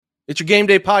It's your Game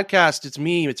Day podcast. It's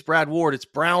me. It's Brad Ward. It's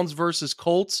Browns versus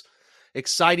Colts.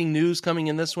 Exciting news coming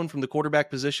in this one from the quarterback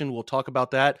position. We'll talk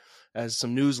about that as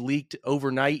some news leaked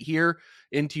overnight here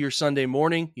into your Sunday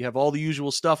morning. You have all the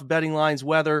usual stuff, betting lines,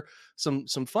 weather, some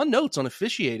fun notes on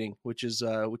officiating, which is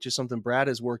something Brad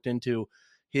has worked into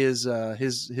his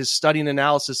study and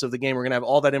analysis of the game. We're going to have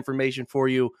all that information for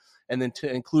you, and then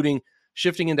including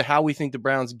shifting into how we think the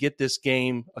Browns get this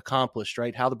game accomplished,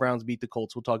 right? How the Browns beat the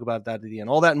Colts. We'll talk about that at the end.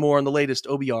 All that and more on the latest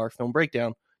OBR film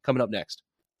breakdown coming up next.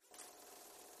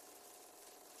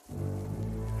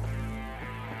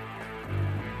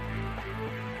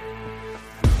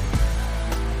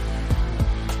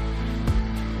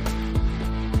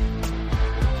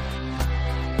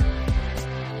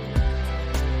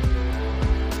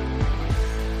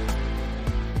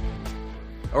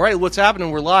 All right, what's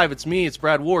happening? We're live. It's me. It's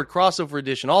Brad Ward, crossover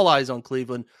edition, all eyes on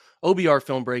Cleveland, OBR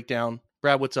film breakdown.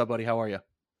 Brad, what's up, buddy? How are you?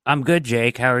 I'm good,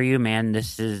 Jake. How are you, man?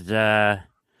 This is an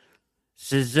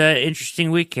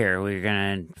interesting week here. We're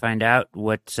going to find out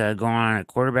what's going on at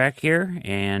quarterback here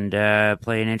and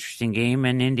play an interesting game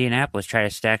in Indianapolis, try to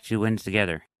stack 2 wins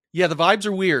together. Yeah, the vibes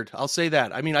are weird. I'll say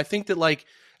that. I mean, I think that, like,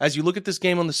 as you look at this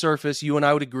game on the surface, you and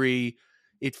I would agree,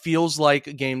 it feels like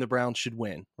a game the Browns should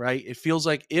win, right? It feels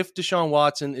like if Deshaun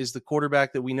Watson is the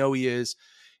quarterback that we know he is,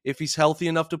 if he's healthy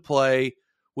enough to play,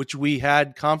 which we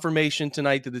had confirmation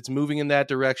tonight that it's moving in that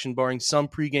direction, barring some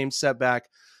pregame setback.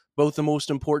 Both the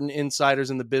most important insiders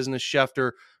in the business,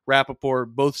 Schefter,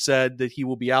 Rappaport, both said that he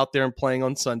will be out there and playing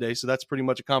on Sunday. So that's pretty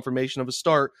much a confirmation of a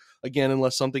start, again,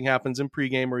 unless something happens in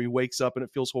pregame or he wakes up and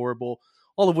it feels horrible,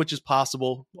 all of which is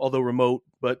possible, although remote,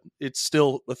 but it's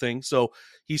still a thing. So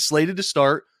he's slated to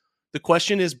start. The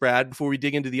question is, Brad, before we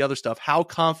dig into the other stuff, how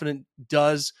confident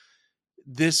does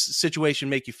this situation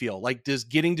make you feel? Like, does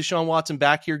getting Deshaun Watson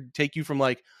back here take you from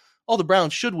like, oh, the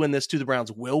Browns should win this to the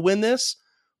Browns will win this?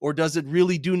 Or does it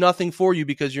really do nothing for you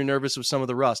because you're nervous of some of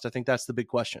the rust? I think that's the big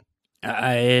question.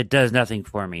 It does nothing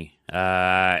for me.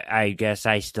 I guess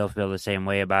I still feel the same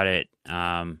way about it.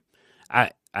 I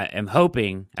hope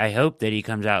that he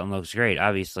comes out and looks great,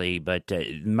 obviously, but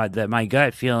my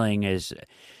gut feeling is,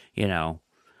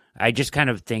 I just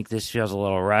kind of think this feels a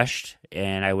little rushed,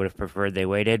 and I would have preferred they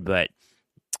waited, but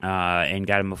and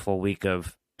got him a full week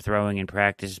of throwing in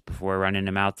practice before running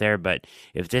him out there. But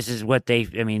if this is what they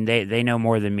know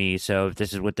more than me, so if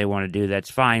this is what they want to do,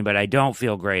 that's fine, but I don't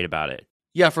feel great about it.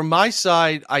 Yeah, from my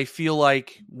side, I feel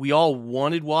like we all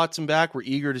wanted Watson back. We're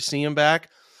eager to see him back.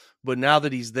 But now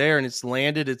that he's there and it's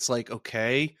landed, it's like,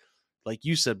 okay, like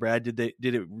you said, Brad, did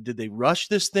they rush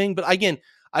this thing? But again,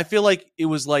 I feel like it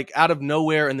was like out of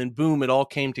nowhere and then boom, it all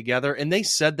came together. And they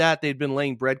said that they'd been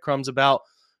laying breadcrumbs about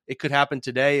it could happen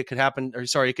today. It could happen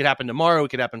tomorrow. It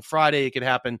could happen Friday. It could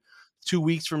happen 2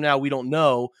 weeks from now. We don't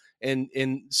know. And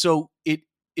so it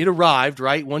arrived,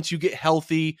 right? Once you get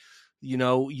healthy,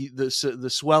 the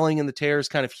swelling and the tears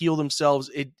kind of heal themselves.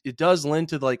 It does lend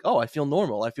to like, oh, I feel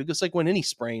normal. I feel just like when any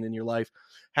sprain in your life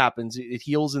happens, it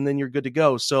heals and then you're good to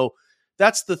go. So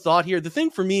that's the thought here. The thing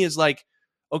for me is like,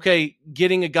 okay,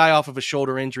 getting a guy off of a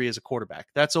shoulder injury as a quarterback,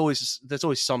 that's always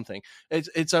something.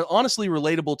 It's honestly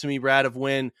relatable to me, Brad, of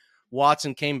when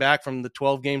Watson came back from the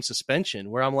 12-game suspension,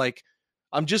 where I'm like,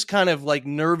 I'm just kind of like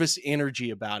nervous energy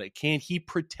about it. Can he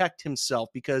protect himself?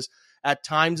 Because at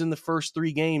times in the first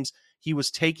 3 games, he was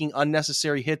taking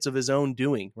unnecessary hits of his own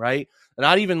doing, right? And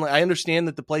I understand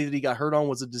that the play that he got hurt on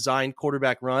was a designed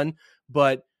quarterback run,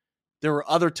 but there were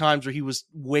other times where he was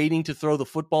waiting to throw the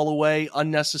football away,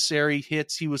 unnecessary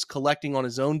hits he was collecting on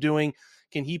his own doing.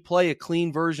 Can he play a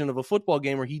clean version of a football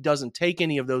game where he doesn't take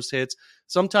any of those hits?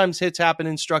 Sometimes hits happen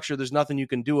in structure. There's nothing you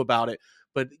can do about it.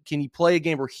 But can he play a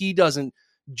game where he doesn't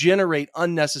generate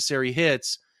unnecessary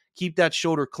hits, keep that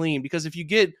shoulder clean? Because if you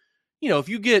get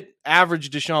average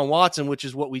Deshaun Watson, which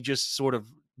is what we just sort of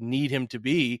need him to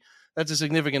be, that's a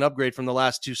significant upgrade from the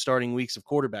last 2 starting weeks of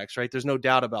quarterbacks, right? There's no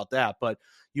doubt about that. But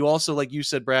you also, like you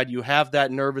said, Brad, you have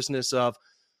that nervousness of,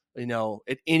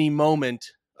 at any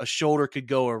moment a shoulder could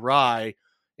go awry,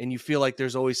 and you feel like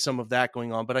there's always some of that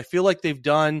going on. But I feel like they've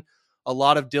done a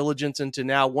lot of diligence into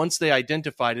now, once they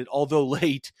identified it, although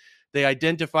late, they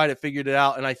identified it, figured it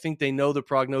out, and I think they know the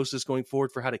prognosis going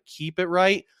forward for how to keep it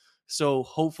right. So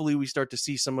hopefully we start to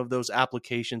see some of those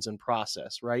applications and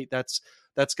process, right? That's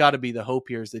got to be the hope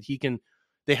here, is that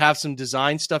they have some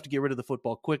design stuff to get rid of the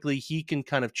football quickly. He can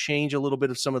kind of change a little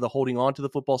bit of some of the holding on to the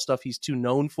football stuff he's too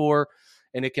known for,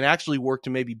 and it can actually work to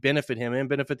maybe benefit him and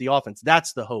benefit the offense.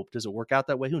 That's the hope. Does it work out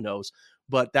that way? Who knows?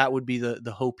 But that would be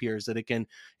the hope here, is that it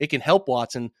can help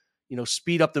Watson,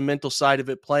 speed up the mental side of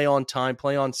it, play on time,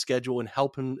 play on schedule, and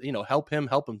help him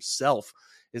help himself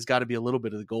has got to be a little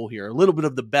bit of the goal here, a little bit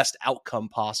of the best outcome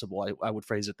possible. I would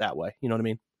phrase it that way. You know what I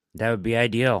mean? That would be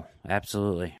ideal.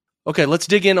 Absolutely. Okay, let's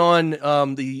dig in on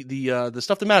the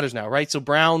stuff that matters now, right? So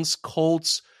Browns,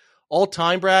 Colts, all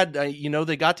time, Brad.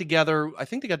 They got together. I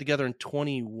think they got together in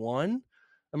 21.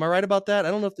 Am I right about that?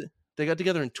 I don't know if they got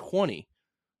together in 20.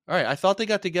 All right, I thought they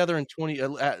got together in 20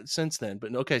 since then,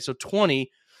 but okay. So 20,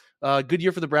 good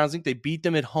year for the Browns. I think they beat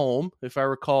them at home, if I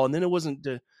recall, and then it wasn't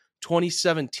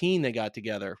 2017 they got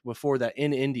together. Before that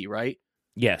in Indy, right?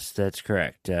 Yes, that's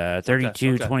correct.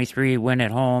 32-23 win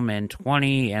at home and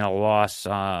 20 and a loss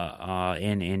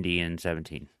in Indy in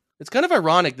 17. It's kind of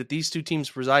ironic that these two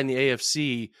teams reside in the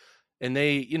AFC, and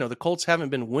the Colts haven't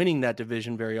been winning that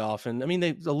division very often. I mean,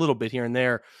 they a little bit here and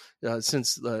there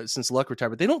since Luck retired,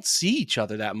 but they don't see each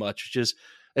other that much.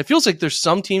 It feels like there's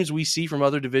some teams we see from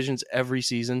other divisions every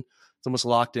season. It's almost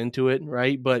locked into it,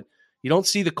 right? But you don't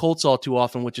see the Colts all too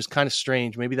often, which is kind of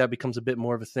strange. Maybe that becomes a bit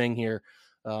more of a thing here.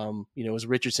 As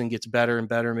Richardson gets better and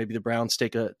better, maybe the Browns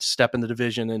take a step in the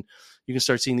division and you can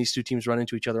start seeing these two teams run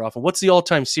into each other often. What's the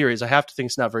all-time series? I have to think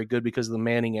it's not very good because of the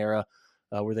Manning era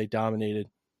where they dominated.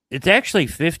 It's actually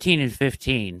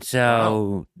 15-15. So,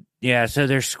 wow. Yeah, so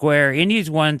they're square. Indy's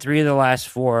won 3 of the last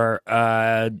 4.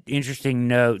 Interesting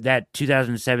note, that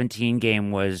 2017 game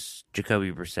was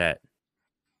Jacoby Brissett.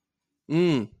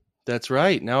 That's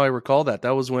right. Now I recall that.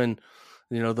 That was when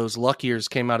those luck years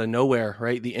came out of nowhere,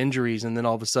 right? The injuries, and then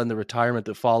all of a sudden the retirement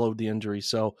that followed the injury.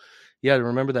 So, yeah, I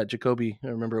remember that, Jacoby. I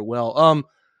remember it well.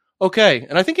 Okay,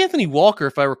 and I think Anthony Walker,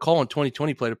 if I recall, in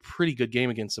 2020 played a pretty good game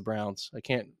against the Browns. I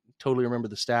can't totally remember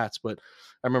the stats, but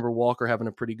I remember Walker having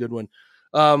a pretty good one.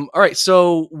 All right,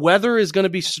 so weather is going to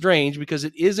be strange because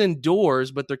it is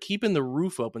indoors, but they're keeping the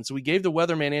roof open. So we gave the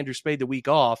weatherman Andrew Spade the week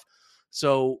off.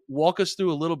 So walk us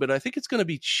through a little bit. I think it's going to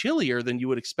be chillier than you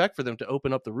would expect for them to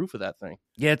open up the roof of that thing.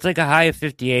 Yeah, it's like a high of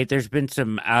 58. There's been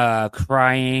some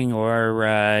crying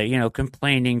or,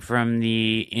 complaining from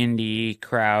the Indy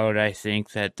crowd, I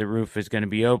think, that the roof is going to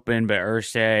be open, but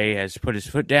Irsay has put his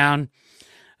foot down.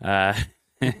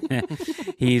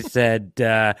 He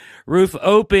said, roof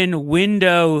open,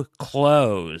 window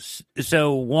close.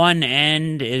 So one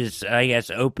end is, I guess,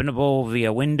 openable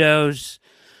via windows.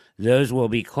 Those will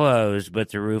be closed, but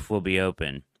the roof will be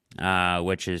open,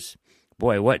 which is,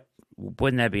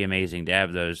 wouldn't that be amazing to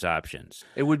have those options?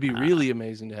 It would be really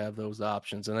amazing to have those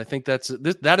options. And I think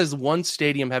that is one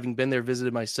stadium, having been there,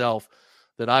 visited myself,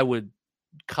 that I would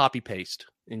copy paste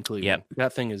in Cleveland. Yep.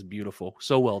 That thing is beautiful.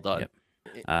 So well done.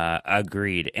 Yep.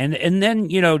 Agreed. And then,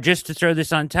 just to throw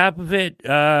this on top of it,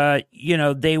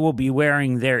 they will be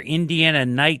wearing their Indiana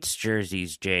Knights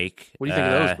jerseys, Jake. What do you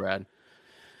think of those, Brad?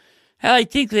 I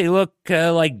think they look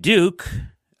like Duke.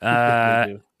 They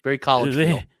do. Very college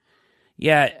feel.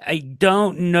 Yeah, I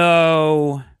don't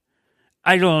know.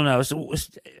 So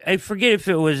I forget if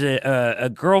it was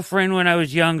a girlfriend when I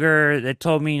was younger that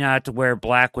told me not to wear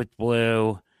black with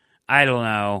blue. I don't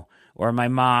know. Or my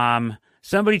mom.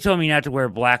 Somebody told me not to wear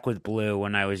black with blue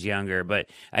when I was younger, but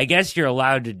I guess you're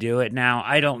allowed to do it now.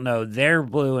 I don't know. Their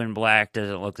blue and black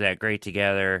doesn't look that great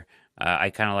together.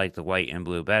 I kind of like the white and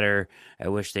blue better. I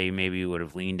wish they maybe would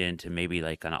have leaned into maybe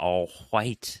like an all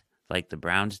white like the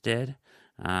Browns did.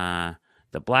 The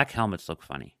black helmets look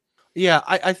funny. Yeah,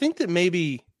 I think that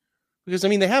maybe because,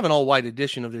 they have an all white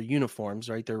edition of their uniforms,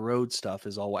 right? Their road stuff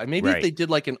is all white. Maybe if they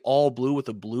did like an all blue with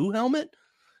a blue helmet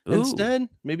instead,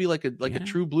 maybe like a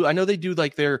true blue. I know they do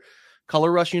like their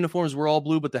Color Rush uniforms were all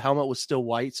blue, but the helmet was still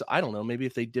white. So I don't know. Maybe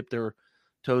if they dipped their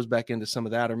toes back into some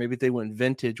of that, or maybe if they went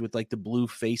vintage with like the blue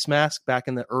face mask back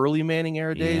in the early Manning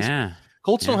era days. Yeah.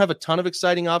 Colts don't have a ton of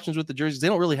exciting options with the jerseys. They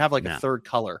don't really have like a third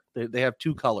color. They have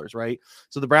 2 colors, right?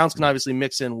 So the Browns can obviously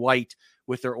mix in white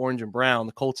with their orange and brown.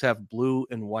 The Colts have blue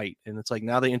and white, and it's like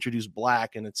now they introduce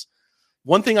black. And it's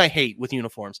one thing I hate with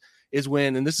uniforms is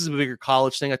when, and this is a bigger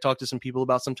college thing I talk to some people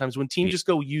about sometimes, when teams just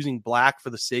go using black for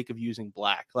the sake of using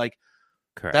black. Like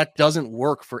that doesn't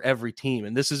work for every team.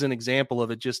 And this is an example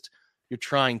of it. Just you're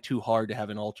trying too hard to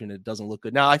have an alternate. It doesn't look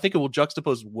good. Now, I think it will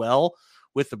juxtapose well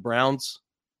with the Browns.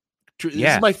 This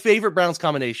is my favorite Browns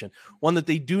combination, one that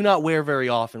they do not wear very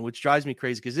often, which drives me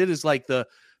crazy because it is like the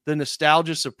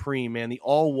nostalgia supreme, man. The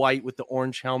all white with the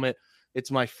orange helmet. It's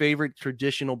my favorite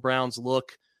traditional Browns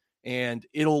look, and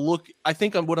it'll look, I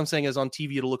think what I'm saying is on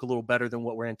TV, it'll look a little better than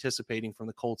what we're anticipating from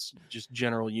the Colts, just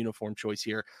general uniform choice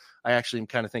here. I actually am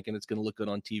kind of thinking it's going to look good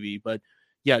on TV, but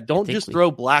yeah, don't just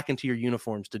throw black into your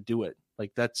uniforms to do it.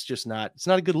 Like that's just it's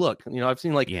not a good look. I've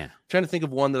seen trying to think of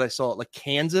one that I saw like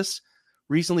Kansas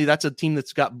recently. That's a team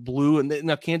that's got blue, and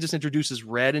now Kansas introduces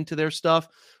red into their stuff,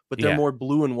 but they're more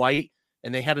blue and white,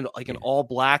 and they had an all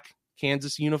black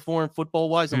Kansas uniform football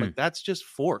wise. I'm like, that's just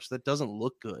force. That doesn't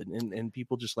look good. And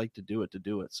people just like to do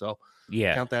it. So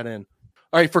yeah, count that in.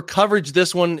 All right. For coverage,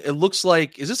 this one, it looks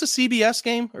like, is this a CBS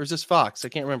game or is this Fox? I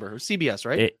can't remember. It's CBS,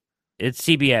 right? It's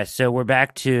CBS. So we're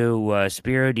back to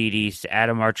Spiro Didis,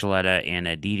 Adam Archuleta, and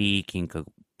Aditi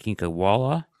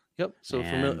Kinkawala. Yep. So a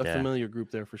familiar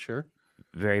group there for sure.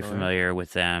 Very familiar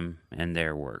with them and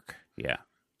their work. Yeah.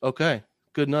 Okay.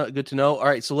 Good to know. All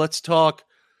right. So let's talk.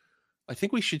 I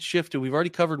think we should shift to, we've already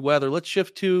covered weather. Let's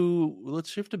shift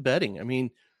to betting. I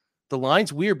mean, the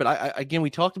line's weird, but again, we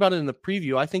talked about it in the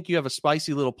preview. I think you have a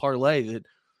spicy little parlay that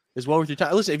is well worth your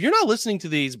time. Listen, if you're not listening to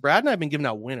these, Brad and I have been giving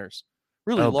out winners.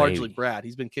 Really, largely baby. Brad.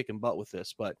 He's been kicking butt with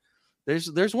this, but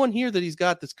there's one here that he's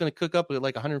got that's going to cook up at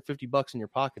like $150 in your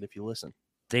pocket if you listen.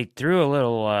 They threw a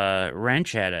little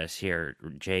wrench at us here,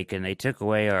 Jake, and they took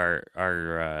away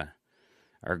our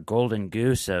golden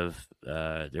goose of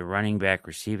the running back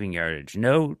receiving yardage.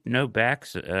 No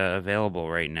backs available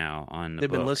right now on the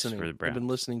books for the Browns. They've been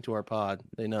listening to our pod.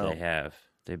 They know. They have.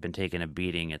 They've been taking a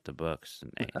beating at the books,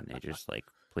 and they just like,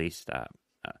 please stop.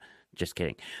 Just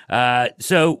kidding.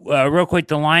 So real quick,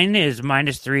 the line is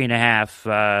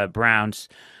 -3.5 Browns.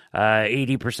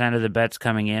 80% of the bets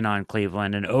coming in on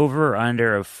Cleveland, and over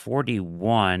under of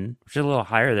 41, which is a little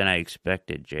higher than I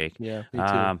expected, Jake. Yeah, me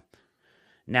too.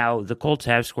 Now, the Colts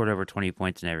have scored over 20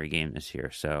 points in every game this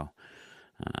year, so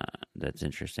that's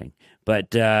interesting.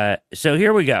 But so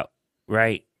here we go,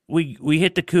 right? We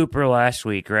hit the Cooper last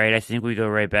week, right? I think we go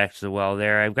right back to the well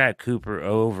there. I've got Cooper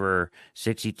over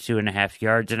 62.5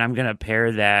 yards, and I'm going to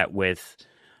pair that with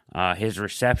his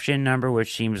reception number,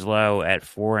 which seems low at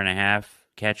 4.5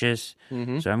 catches.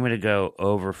 Mm-hmm. So I'm going to go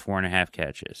over 4.5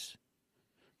 catches.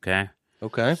 Okay?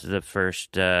 Okay. This is the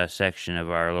first section of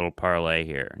our little parlay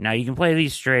here. Now, you can play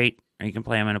these straight, or you can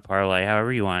play them in a parlay,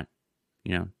 however you want.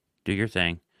 You know, do your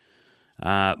thing.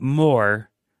 Elijah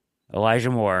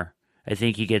Moore, I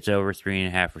think he gets over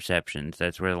 3.5 receptions.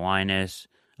 That's where the line is.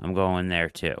 I'm going there,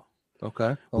 too.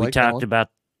 Okay. We talked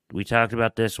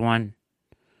about this one.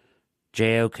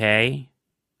 JOK,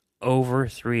 over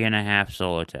 3.5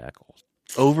 solo tackles.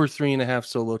 Over 3.5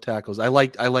 solo tackles. I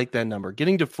like that number.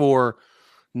 Getting to 4,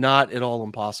 not at all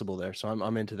impossible there. So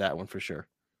I'm into that one for sure.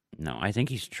 No, I think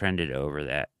he's trended over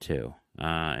that too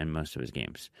in most of his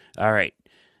games. All right.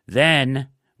 Then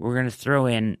we're going to throw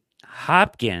in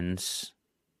Hopkins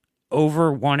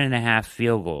over 1.5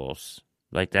 field goals.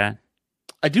 Like that?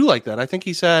 I do like that. I think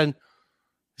he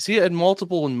had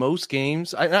multiple in most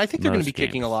games. I think they're going to be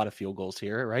kicking a lot of field goals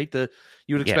here, right?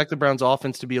 You would expect the Browns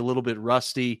offense to be a little bit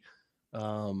rusty.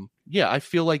 I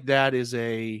feel like that is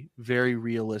a very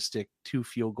realistic 2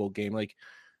 field goal game. Like,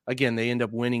 again, they end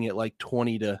up winning it like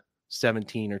 20-17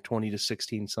 or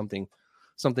 20-16,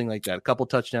 something like that. A couple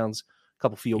touchdowns, a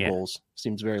couple field goals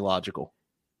seems very logical.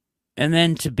 And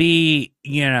then to be,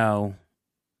 the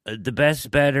best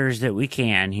bettors that we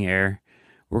can here,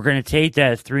 we're going to take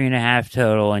that 3.5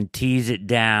 total and tease it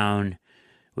down,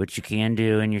 which you can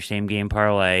do in your same game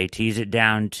parlay, tease it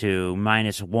down to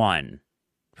 -1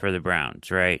 for the Browns,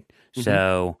 right? Mm-hmm.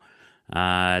 So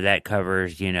that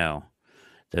covers,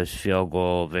 those field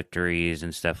goal victories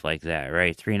and stuff like that,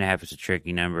 right? 3.5 is a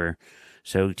tricky number.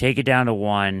 So take it down to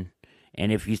 1.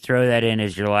 And if you throw that in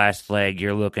as your last leg,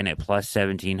 you're looking at plus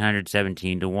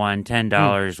 1,717 to 1.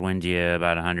 $10 wins you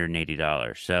about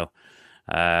 $180. So,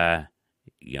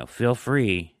 feel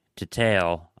free to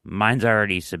tail. Mine's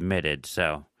already submitted,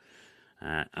 so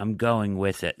I'm going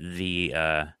with it.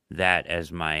 That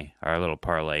as our little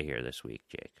parlay here this week,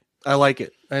 Jake. I like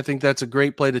it. I think that's a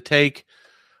great play to take.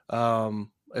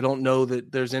 I don't know that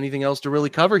there's anything else to really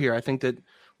cover here. I think that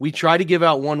we try to give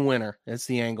out one winner. That's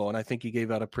the angle, and I think you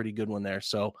gave out a pretty good one there.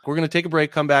 So we're going to take a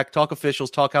break, come back, talk officials,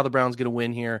 talk how the Browns get a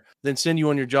win here, then send you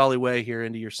on your jolly way here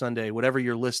into your Sunday, whatever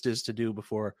your list is to do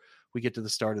before we get to the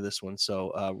start of this one.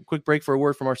 So quick break for a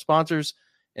word from our sponsors,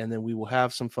 and then we will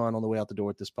have some fun on the way out the door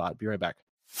with this pod. Be right back.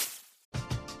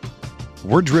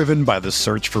 We're driven by the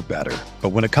search for better. But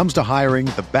when it comes to hiring,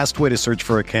 the best way to search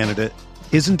for a candidate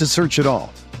isn't to search at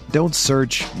all. Don't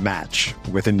search, match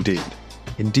with Indeed.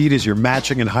 Indeed is your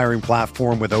matching and hiring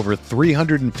platform with over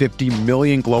 350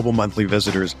 million global monthly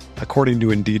visitors, according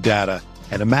to Indeed data,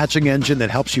 and a matching engine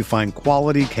that helps you find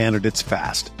quality candidates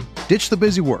fast. Ditch the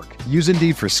busy work. Use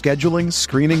Indeed for scheduling,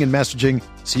 screening, and messaging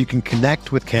so you can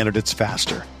connect with candidates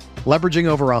faster. Leveraging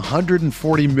over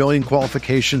 140 million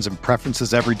qualifications and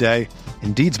preferences every day,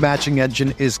 Indeed's matching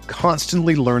engine is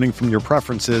constantly learning from your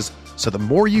preferences, so the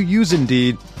more you use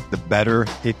Indeed, the better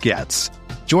it gets.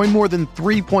 Join more than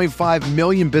 3.5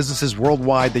 million businesses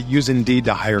worldwide that use Indeed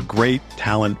to hire great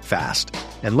talent fast.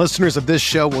 And listeners of this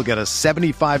show will get a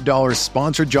 $75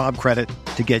 sponsored job credit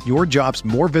to get your jobs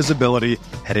more visibility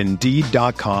at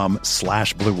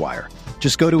Indeed.com/Blue Wire.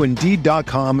 Just go to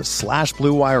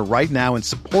Indeed.com/Blue Wire right now and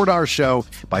support our show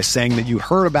by saying that you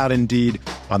heard about Indeed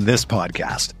on this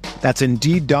podcast. That's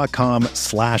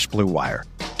Indeed.com/Blue Wire.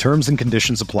 Terms and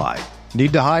conditions apply.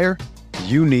 Need to hire?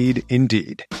 You need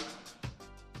Indeed.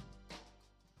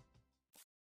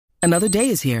 Another day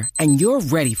is here, and you're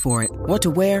ready for it. What to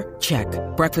wear? Check.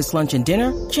 Breakfast, lunch, and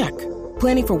dinner? Check.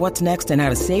 Planning for what's next and how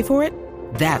to save for it?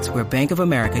 That's where Bank of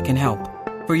America can help.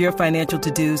 For your financial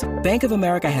to-dos, Bank of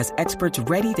America has experts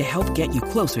ready to help get you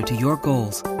closer to your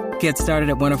goals. Get started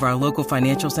at one of our local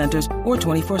financial centers or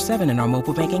 24/7 in our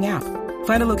mobile banking app.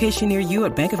 Find a location near you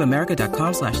at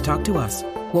bankofamerica.com/talktous.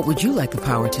 What would you like the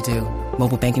power to do?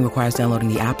 Mobile banking requires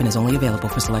downloading the app and is only available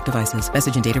for select devices.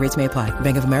 Message and data rates may apply.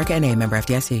 Bank of America N.A., member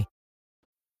FDIC.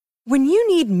 When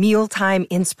you need mealtime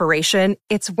inspiration,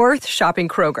 it's worth shopping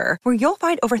Kroger, where you'll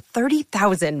find over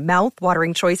 30,000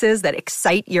 mouth-watering choices that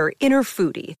excite your inner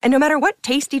foodie. And no matter what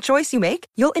tasty choice you make,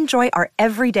 you'll enjoy our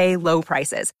everyday low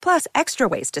prices, plus extra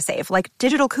ways to save, like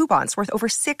digital coupons worth over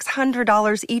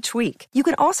 $600 each week. You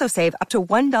can also save up to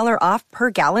 $1 off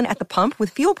per gallon at the pump with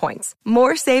fuel points.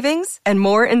 More savings and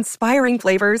more inspiring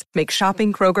flavors make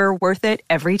shopping Kroger worth it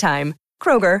every time.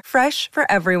 Kroger, fresh for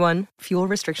everyone. Fuel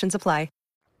restrictions apply.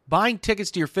 Buying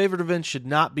tickets to your favorite events should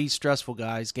not be stressful,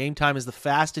 guys. Game Time is the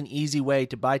fast and easy way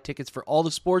to buy tickets for all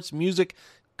the sports, music,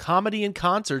 comedy, and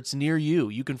concerts near you.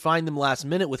 You can find them last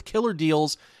minute with killer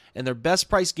deals, and their best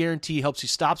price guarantee helps you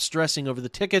stop stressing over the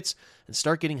tickets and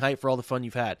start getting hyped for all the fun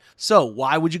you've had. So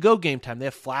why would you go Game Time? They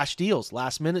have flash deals,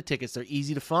 last minute tickets. They're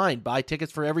easy to find. Buy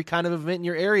tickets for every kind of event in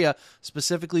your area,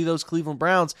 specifically those Cleveland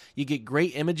Browns. You get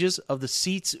great images of the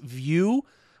seats view,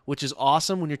 which is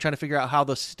awesome when you're trying to figure out how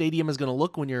the stadium is going to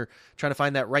look when you're trying to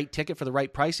find that right ticket for the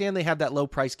right price. And they have that low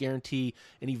price guarantee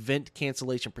and event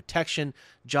cancellation protection,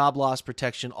 job loss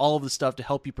protection, all of the stuff to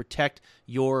help you protect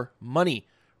your money,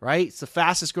 right? It's the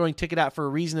fastest growing ticket app for a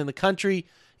reason in the country.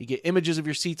 You get images of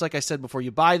your seats, like I said, before you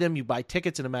buy them. You buy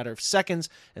tickets in a matter of seconds,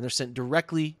 and they're sent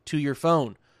directly to your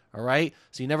phone. All right,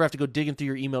 so you never have to go digging through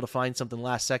your email to find something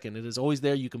last second. It is always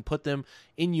there. You can put them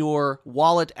in your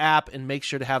wallet app and make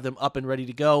sure to have them up and ready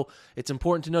to go. It's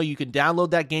important to know you can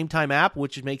download that Game Time app,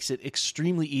 which makes it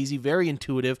extremely easy, very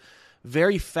intuitive,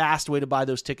 very fast way to buy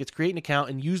those tickets. Create an account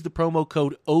and use the promo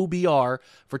code OBR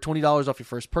for $20 off your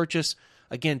first purchase.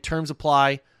 Again, terms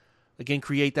apply. Again,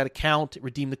 create that account,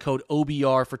 redeem the code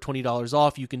OBR for $20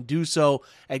 off. You can do so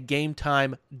at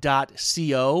gametime.co.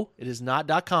 It is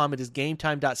not .com, it is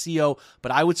gametime.co,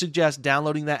 but I would suggest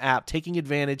downloading that app, taking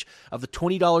advantage of the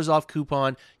 $20 off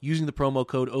coupon, using the promo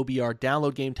code OBR.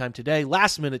 Download Game Time today.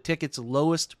 Last minute tickets,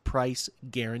 lowest price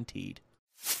guaranteed.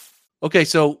 Okay,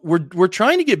 so we're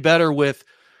trying to get better with,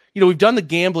 we've done the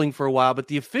gambling for a while, but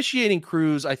the officiating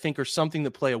crews, I think, are something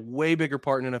that play a way bigger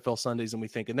part in NFL Sundays than we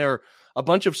think. And there are a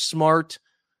bunch of smart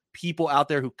people out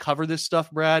there who cover this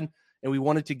stuff, Brad, and we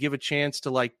wanted to give a chance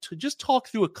to just talk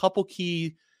through a couple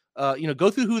key, go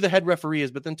through who the head referee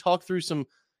is, but then talk through some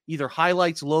either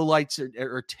highlights, lowlights,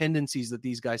 or tendencies that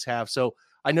these guys have. So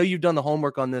I know you've done the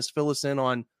homework on this. Fill us in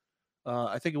on,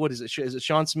 I think, what is it? Is it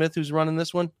Sean Smith who's running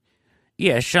this one?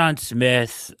 Yeah, Sean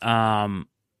Smith.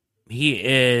 He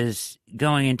is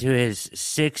going into his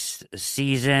 6th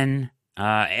season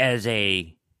as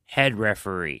a head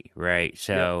referee, right?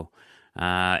 So,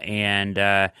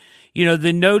 the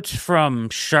notes from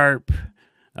Sharp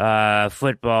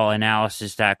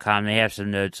footballanalysis.com, they have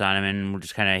some notes on him, and we'll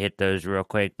just kind of hit those real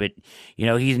quick. But, he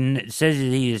says that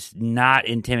he is not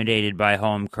intimidated by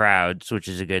home crowds, which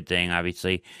is a good thing,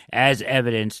 obviously, as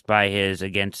evidenced by his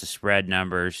against the spread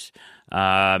numbers.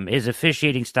 His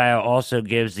officiating style also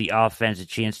gives the offense a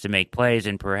chance to make plays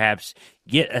and perhaps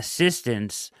get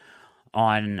assistance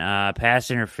on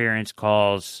pass interference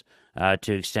calls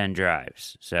to extend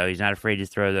drives. So he's not afraid to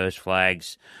throw those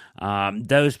flags.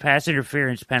 Those pass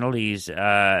interference penalties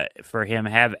for him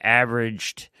have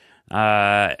averaged,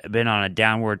 been on a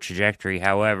downward trajectory,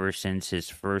 however, since his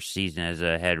first season as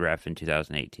a head ref in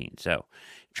 2018. So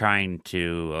trying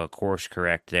to course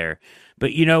correct there.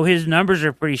 But, his numbers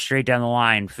are pretty straight down the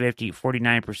line.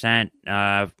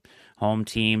 49% home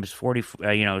teams,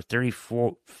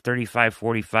 34, 35,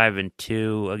 45, and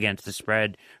 2 against the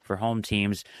spread for home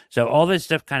teams. So all this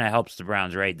stuff kind of helps the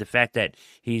Browns, right? The fact that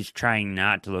he's trying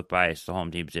not to look biased to home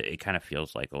teams, it kind of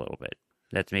feels like a little bit.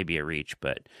 That's maybe a reach,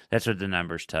 but that's what the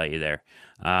numbers tell you there.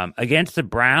 Against the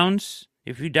Browns,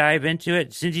 if you dive into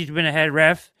it, since he's been a head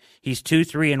ref, he's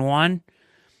 2-3-1.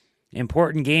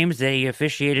 Important games that he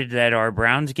officiated that are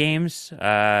Browns games.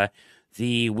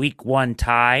 the week 1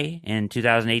 tie in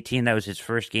 2018. That was his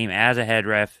first game as a head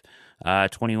ref,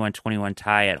 21-21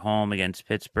 tie at home against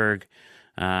Pittsburgh.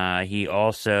 He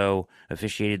also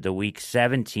officiated the week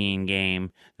 17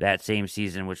 game that same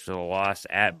season, which was a loss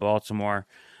at Baltimore.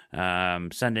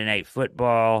 Sunday Night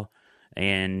Football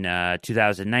in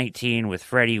 2019 with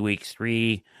Freddie, week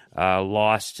 3,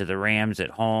 lost to the Rams at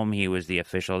home. He was the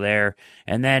official there.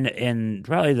 And then in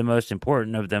probably the most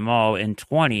important of them all, in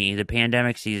 20, the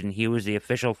pandemic season, he was the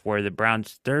official for the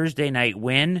Browns' Thursday night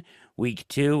win, week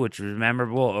 2, which was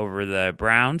memorable over the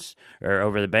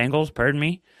Bengals, pardon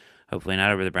me. Hopefully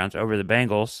not over the Browns, over the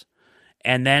Bengals.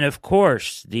 And then, of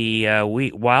course, the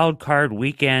wild card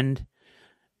weekend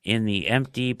in the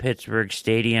empty Pittsburgh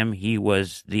Stadium, he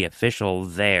was the official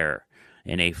there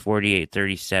in a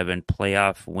 48-37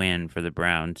 playoff win for the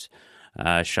Browns.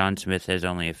 Sean Smith has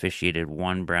only officiated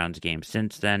one Browns game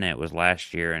since then. It was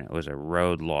last year, and it was a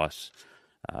road loss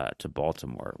to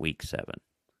Baltimore, week 7.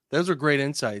 Those are great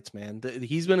insights, man.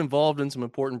 He's been involved in some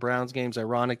important Browns games.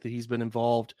 Ironic that he's been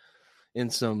involved in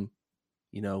some,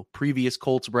 previous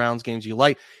Colts Browns games.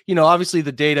 Obviously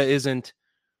the data isn't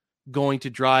going to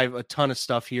drive a ton of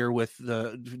stuff here with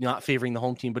the not favoring the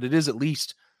home team, but it is at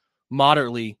least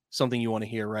moderately something you want to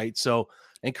hear, right? So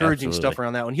encouraging Absolutely. stuff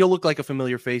around that one. He'll look like a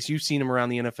familiar face. You've seen him around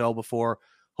the NFL before.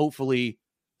 Hopefully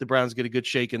the Browns get a good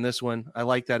shake in this one. I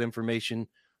like that information.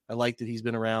 I like that he's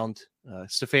been around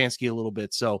Stefanski a little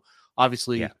bit. So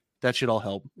obviously that should all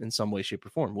help in some way, shape, or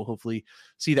form. We'll hopefully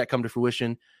see that come to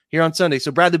fruition here on Sunday.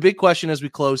 So Brad, the big question as we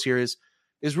close here is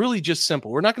really just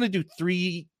simple. We're not going to do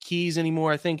 3 keys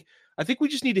anymore. I think we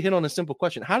just need to hit on a simple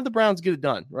question. How do the Browns get it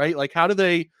done, right? Like, how do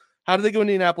they go to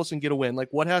Indianapolis and get a win? Like,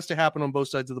 what has to happen on both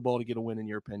sides of the ball to get a win, in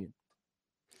your opinion?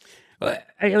 Well,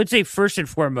 I would say first and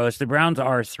foremost, the Browns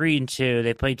are 3-2.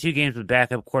 They played 2 games with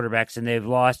backup quarterbacks, and they've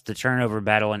lost the turnover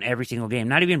battle in every single game.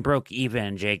 Not even broke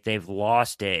even, Jake. They've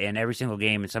lost it in every single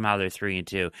game, and somehow they're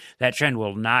 3-2. That trend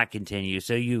will not continue.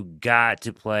 So you got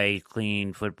to play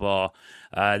clean football.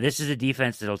 This is a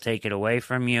defense that'll take it away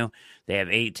from you. They have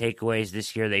 8 takeaways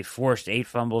this year. They forced 8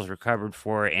 fumbles, recovered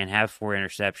 4, and have 4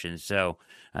 interceptions. So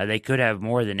they could have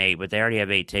more than 8, but they already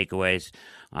have 8 takeaways.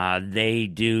 They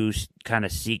do kind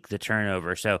of seek the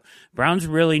turnover. So Browns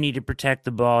really need to protect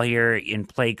the ball here and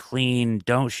play clean.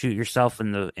 Don't shoot yourself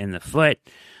in the foot.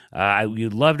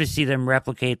 You'd love to see them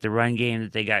replicate the run game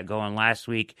that they got going last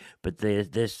week, but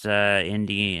this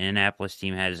Indianapolis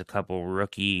team has a couple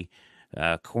rookie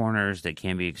corners that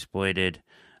can be exploited.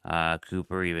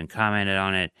 Cooper even commented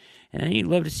on it. And then you'd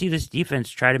love to see this defense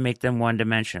try to make them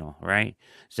one-dimensional, right?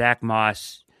 Zach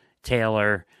Moss,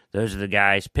 Taylor, those are the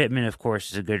guys. Pittman, of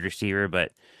course, is a good receiver,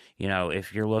 but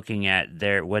if you're looking at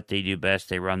what they do best,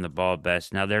 they run the ball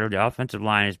best. Now, their offensive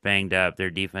line is banged up. Their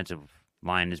defensive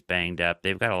line is banged up.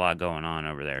 They've got a lot going on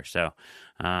over there. So,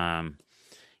 I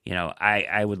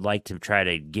would like to try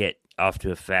to get off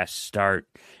to a fast start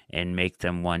and make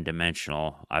them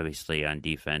one-dimensional, obviously, on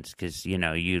defense, because,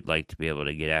 you'd like to be able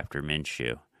to get after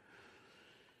Minshew.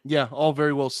 Yeah, all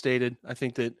very well stated. I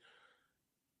think that,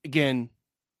 again,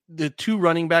 the 2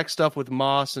 running back stuff with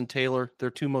Moss and Taylor,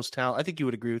 their 2 most talented. I think you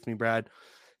would agree with me, Brad.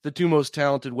 The 2 most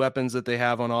talented weapons that they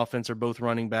have on offense are both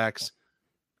running backs.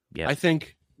 Yeah, I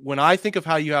think when I think of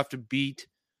how you have to beat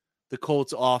the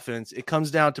Colts offense, it comes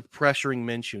down to pressuring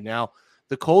Minshew. Now,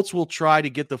 the Colts will try to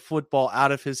get the football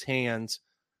out of his hands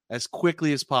as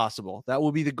quickly as possible. That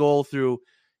will be the goal through,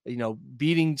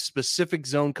 beating specific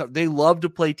zone. They love to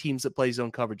play teams that play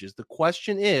zone coverages. The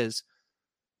question is,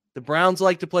 the Browns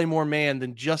like to play more man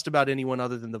than just about anyone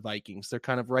other than the Vikings. They're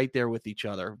kind of right there with each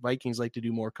other. Vikings like to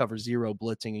do more cover 0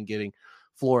 blitzing and getting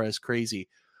Flores crazy.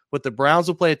 But the Browns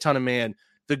will play a ton of man.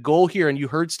 The goal here, and you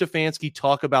heard Stefanski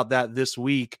talk about that this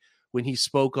week when he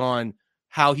spoke on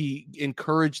how he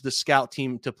encouraged the scout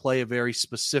team to play a very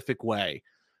specific way,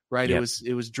 right? Yep.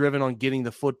 It was driven on getting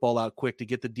the football out quick to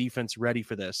get the defense ready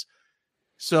for this.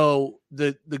 So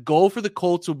the goal for the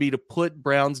Colts will be to put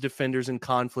Browns defenders in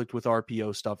conflict with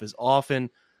RPO stuff as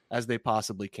often as they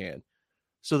possibly can.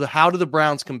 So how do the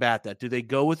Browns combat that? Do they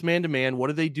go with man-to-man? What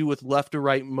do they do with left to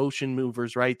right motion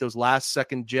movers, right? Those last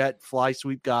second jet fly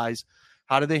sweep guys.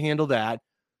 How do they handle that?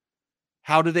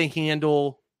 How do they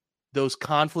handle those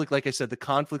conflict? Like I said, the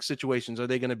conflict situations, are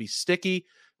they going to be sticky,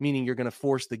 meaning you're going to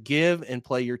force the give and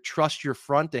trust your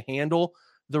front to handle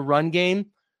the run game?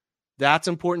 That's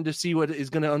important to see what is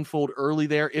going to unfold early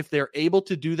there. If they're able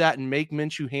to do that and make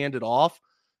Minshew hand it off,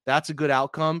 that's a good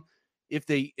outcome. If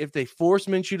they force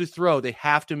Minshew to throw, they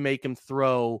have to make him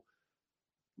throw,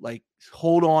 like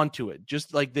hold on to it,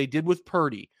 just like they did with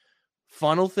Purdy.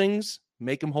 Funnel things,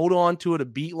 make him hold on to it a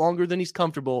beat longer than he's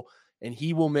comfortable, and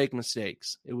he will make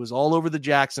mistakes. It was all over the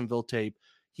Jacksonville tape.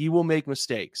 He will make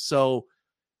mistakes. So,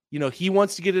 he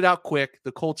wants to get it out quick.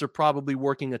 The Colts are probably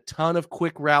working a ton of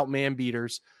quick route man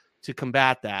beaters to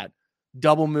combat that.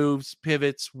 Double moves,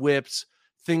 pivots, whips,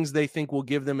 things they think will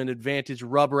give them an advantage.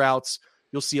 Rub routes.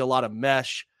 You'll see a lot of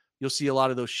mesh. You'll see a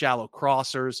lot of those shallow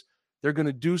crossers. They're going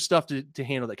to do stuff to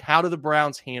handle that. How do the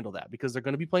Browns handle that? Because they're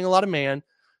going to be playing a lot of man.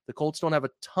 The Colts don't have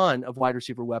a ton of wide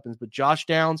receiver weapons, but Josh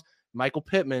Downs, Michael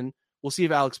Pittman, we'll see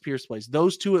if Alex Pierce plays.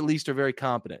 Those two at least are very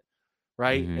competent,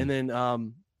 right? Mm-hmm. And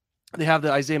then they have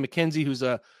the Isaiah McKenzie, who's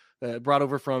brought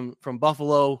over from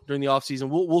Buffalo during the offseason.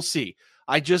 We'll see.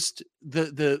 I just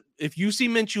if you see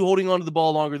Minshew holding on to the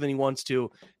ball longer than he wants to,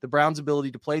 the Browns'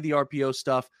 ability to play the RPO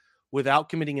stuff without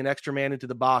committing an extra man into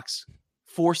the box,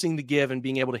 forcing the give and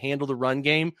being able to handle the run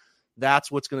game, that's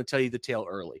what's going to tell you the tale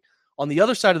early. On the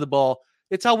other side of the ball,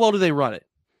 it's how well do they run it.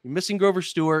 You're missing Grover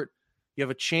Stewart. You have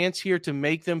a chance here to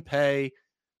make them pay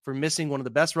for missing one of the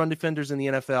best run defenders in the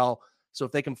NFL. So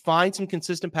if they can find some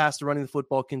consistent pass to running the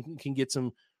football, can get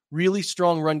some really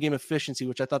strong run game efficiency,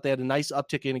 which I thought they had a nice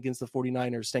uptick in against the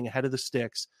 49ers, staying ahead of the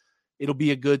sticks, it'll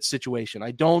be a good situation.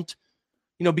 I don't,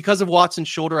 because of Watson's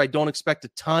shoulder, I don't expect a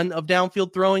ton of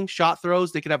downfield throwing, shot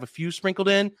throws. They could have a few sprinkled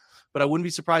in, but I wouldn't be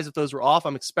surprised if those were off.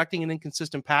 I'm expecting an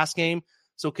inconsistent pass game.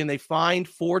 So can they find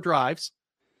 4 drives,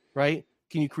 right?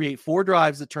 Can you create 4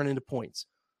 drives that turn into points?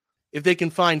 If they can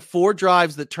find 4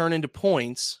 drives that turn into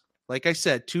points, like I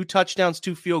said, 2 touchdowns,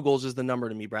 2 field goals is the number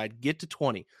to me, Brad. Get to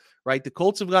 20, right? The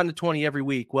Colts have gotten to 20 every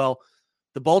week. Well,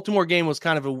 the Baltimore game was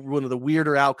kind of one of the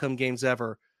weirder outcome games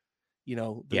ever.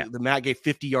 The Matt gave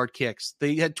 50-yard kicks.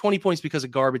 They had 20 points because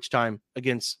of garbage time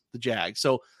against the Jags.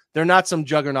 So they're not some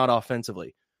juggernaut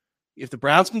offensively. If the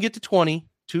Browns can get to 20,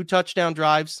 2 touchdown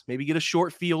drives, maybe get a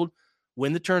short field,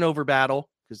 win the turnover battle,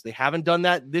 because they haven't done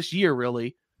that this year,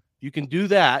 really. You can do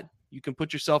that. You can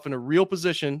put yourself in a real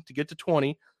position to get to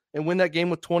 20 and win that game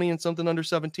with 20 and something under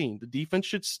 17. The defense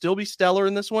should still be stellar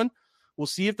in this one. We'll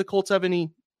see if the Colts have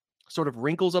any sort of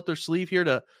wrinkles up their sleeve here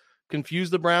to confuse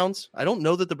the Browns. I don't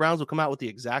know that the Browns will come out with the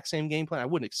exact same game plan. I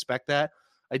wouldn't expect that.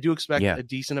 I do expect a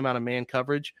decent amount of man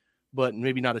coverage, but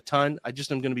maybe not a ton. I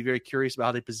just am going to be very curious about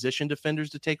how they position defenders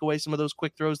to take away some of those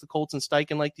quick throws the Colts and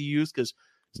Steichen like to use, because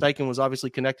Steichen was obviously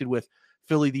connected with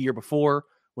Philly the year before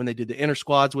when they did the inter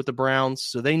squads with the Browns.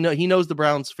 So he knows the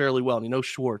Browns fairly well, and he knows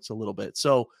Schwartz a little bit.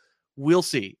 So we'll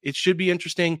see. It should be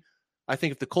interesting. I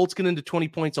think if the Colts get into 20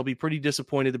 points, I'll be pretty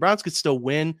disappointed. The Browns could still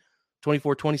win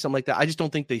 24-20, something like that. I just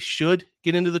don't think they should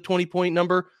get into the 20-point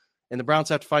number, and the Browns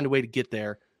have to find a way to get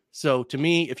there. So to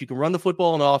me, if you can run the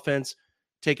football on offense,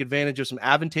 take advantage of some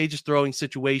advantageous throwing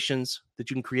situations that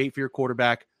you can create for your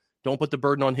quarterback, don't put the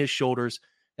burden on his shoulders,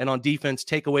 and on defense,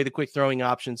 take away the quick throwing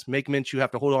options, make Minshew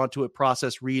have to hold on to it,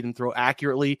 process, read, and throw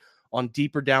accurately on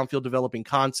deeper downfield developing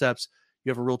concepts.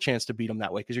 You have a real chance to beat him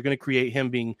that way, because you're going to create him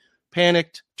being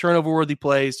panicked, turnover-worthy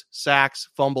plays, sacks,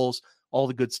 fumbles, all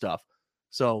the good stuff.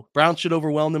 So Browns should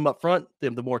overwhelm them up front. They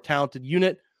have the more talented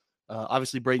unit.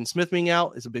 Obviously, Braden Smith being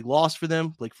out is a big loss for them.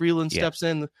 Blake Freeland steps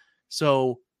in.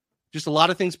 So just a lot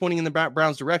of things pointing in the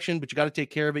Browns' direction, but you got to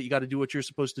take care of it. You got to do what you're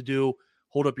supposed to do.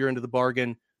 Hold up your end of the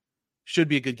bargain. Should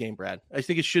be a good game, Brad. I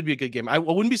think it should be a good game. I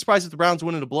wouldn't be surprised if the Browns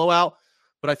win in a blowout,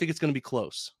 but I think it's going to be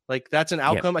close. Like, that's an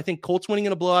outcome. I think Colts winning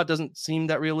in a blowout doesn't seem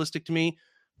that realistic to me,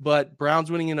 but Browns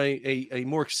winning in a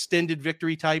more extended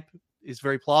victory type is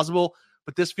very plausible.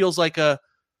 But this feels like a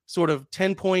sort of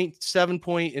 10-point,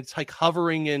 7-point. It's like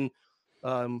hovering in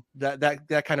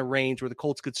that kind of range where the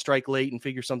Colts could strike late and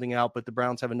figure something out, but the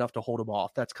Browns have enough to hold them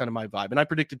off. That's kind of my vibe. And I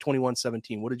predicted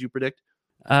 21-17. What did you predict?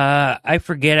 I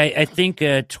forget. I think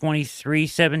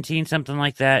 23-17, something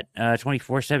like that.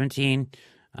 24-17.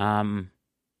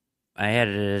 I had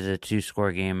it as a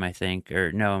 2-score game, I think,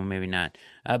 or no, maybe not.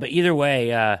 But either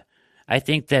way, I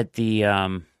think that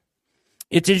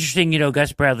it's interesting.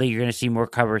 Gus Bradley, you're going to see more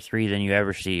cover 3 than you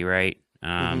ever see, right?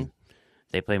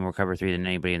 They play more cover 3 than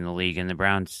anybody in the league, and the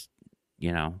Browns,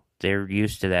 they're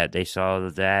used to that. They saw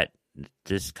that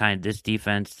this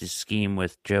defense, this scheme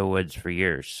with Joe Woods for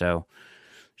years, so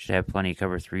should have plenty of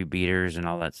cover 3 beaters and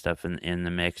all that stuff in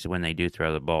the mix when they do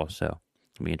throw the ball. So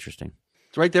it'll be interesting.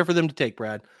 It's right there for them to take,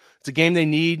 Brad. It's a game they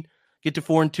need. Get to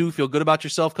 4-2. Feel good about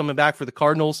yourself coming back for the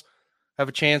Cardinals. Have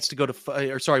a chance to go to,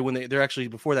 when they're actually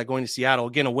before that going to Seattle.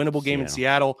 Again, a winnable game in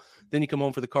Seattle. Then you come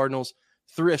home for the Cardinals.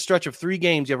 A stretch of 3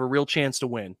 games, you have a real chance to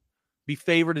win. Be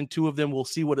favored in 2 of them. We'll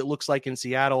see what it looks like in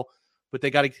Seattle, but they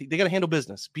got to handle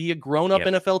business. Be a grown-up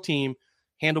NFL team.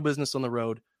 Handle business on the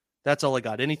road. That's all I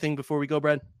got. Anything before we go,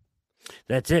 Brad?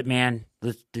 That's it, man.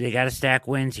 They got to stack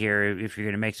wins here if you're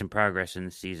going to make some progress in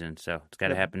the season. So it's got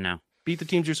to happen now. Beat the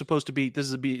teams you're supposed to beat. This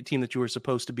is a team that you were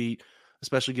supposed to beat.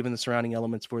 especially given the surrounding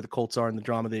elements where the Colts are and the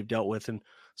drama they've dealt with and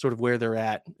sort of where they're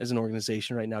at as an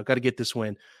organization right now. Got to get this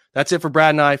win. That's it for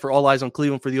Brad and I, for All Eyes on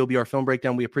Cleveland, for the OBR Film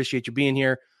Breakdown. We appreciate you being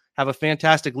here. Have a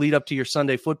fantastic lead up to your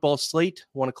Sunday football slate,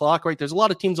 1 o'clock, right? There's a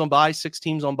lot of teams on bye, 6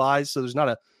 teams on buys, so there's not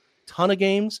a ton of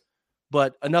games,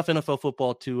 but enough NFL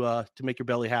football to make your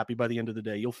belly happy by the end of the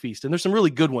day. You'll feast. And there's some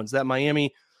really good ones. That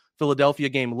Miami-Philadelphia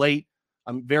game late.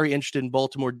 I'm very interested in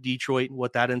Baltimore-Detroit,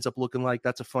 what that ends up looking like.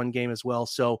 That's a fun game as well.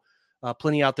 So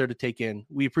plenty out there to take in.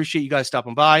 We appreciate you guys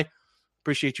stopping by.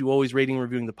 Appreciate you always rating and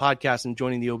reviewing the podcast and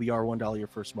joining the OBR $1 your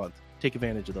first month. Take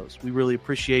advantage of those. We really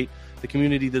appreciate the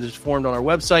community that is formed on our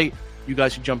website. You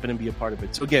guys should jump in and be a part of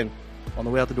it. So again, on the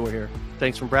way out the door here,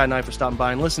 thanks from Brad and I for stopping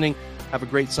by and listening. Have a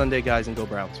great Sunday, guys, and go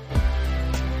Browns.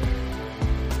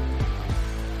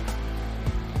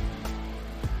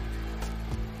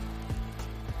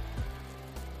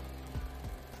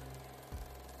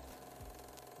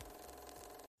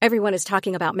 Everyone is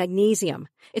talking about magnesium.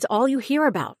 It's all you hear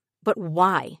about. But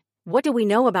why? What do we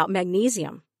know about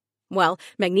magnesium? Well,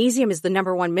 magnesium is the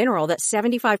 #1 mineral that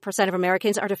 75% of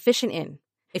Americans are deficient in.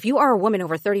 If you are a woman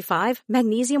over 35,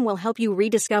 magnesium will help you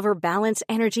rediscover balance,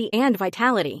 energy, and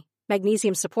vitality.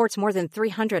 Magnesium supports more than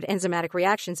 300 enzymatic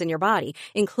reactions in your body,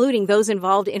 including those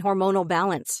involved in hormonal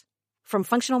balance. From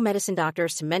functional medicine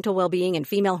doctors to mental well-being and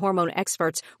female hormone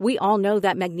experts, we all know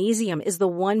that magnesium is the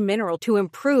one mineral to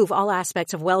improve all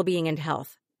aspects of well-being and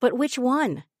health. But which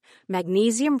one?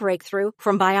 Magnesium Breakthrough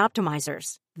from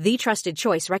Bioptimizers, the trusted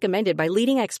choice recommended by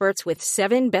leading experts with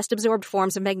 7 best-absorbed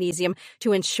forms of magnesium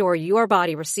to ensure your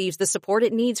body receives the support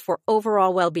it needs for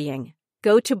overall well-being.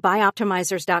 Go to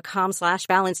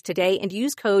bioptimizers.com/balance today and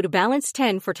use code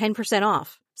BALANCE10 for 10%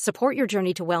 off. Support your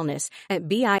journey to wellness at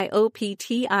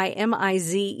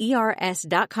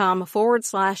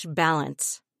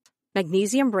bioptimizers.com/balance.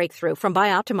 Magnesium Breakthrough from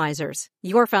Bioptimizers,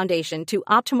 your foundation to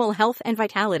optimal health and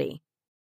vitality.